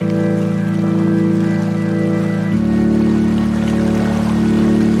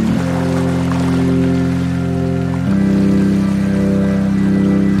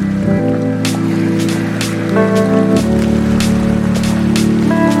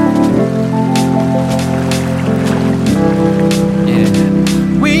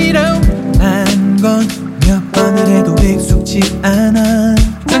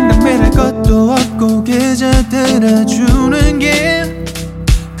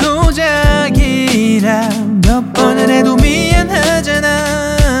아니라 몇 번을 해도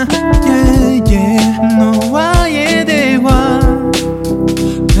미안하잖아. yeah, yeah. 너와의 대화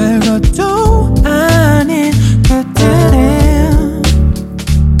별것도 아닌 것들에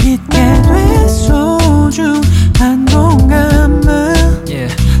잊게 돼 소중한 공간을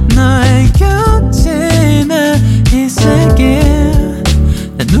yeah. 너의 곁에 나 있을게.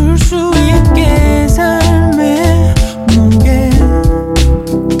 난 누울 수 있게 삶의 무게.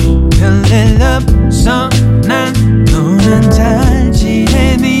 별일 없어 난 너는 잘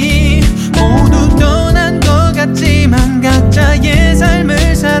지내니. 모두 떠난 것 같지만 각자의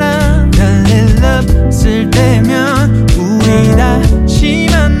삶을 살아. 별일 없을 때면 우리 다시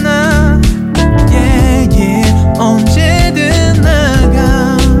만나. yeah, yeah. 언제든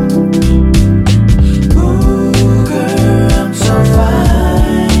나가. Ooh, girl, I'm so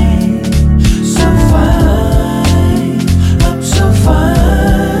fine, so fine, I'm so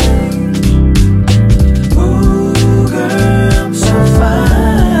fine. Ooh, girl, I'm so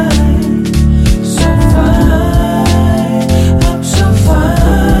fine, so fine, I'm so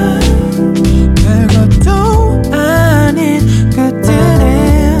fine. 별것도 아닌 것들에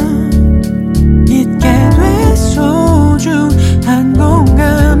잊게 돼 소중한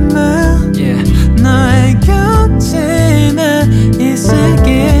공간을 yeah. 너의 곁에 나 있을게.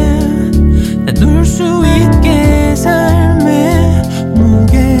 난 누울 수 있게 삶의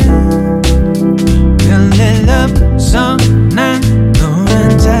무게. 별일 없어 난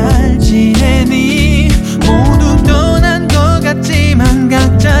너는 잘 지내니. 모두 떠난 것 같지만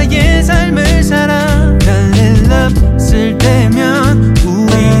각자의 삶을 살아. 별일 없을 때면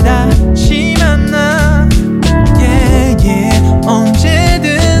우리 다시 만나. yeah, yeah.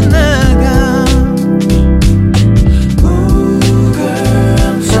 언제든 나가. Ooh, girl,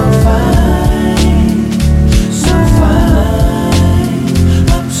 I'm so fine, so fine,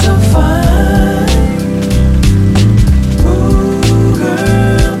 I'm so fine. Ooh,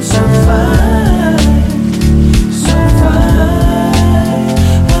 girl, I'm so fine, so fine,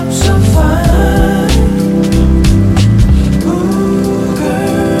 I'm so fine. Ooh,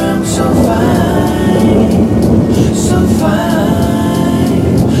 girl, I'm so fine, so fine,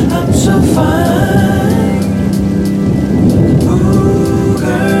 I'm so fine. Ooh,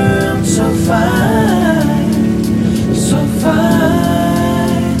 girl, I'm so fine, so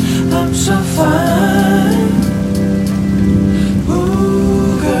fine, I'm so fine.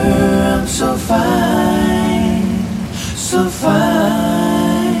 Ooh, girl, I'm so fine, so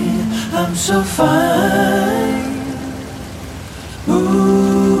fine, I'm so fine.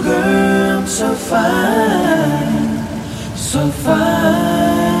 Ooh, girl, I'm so fine, so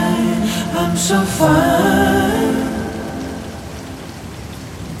fine, I'm so fine.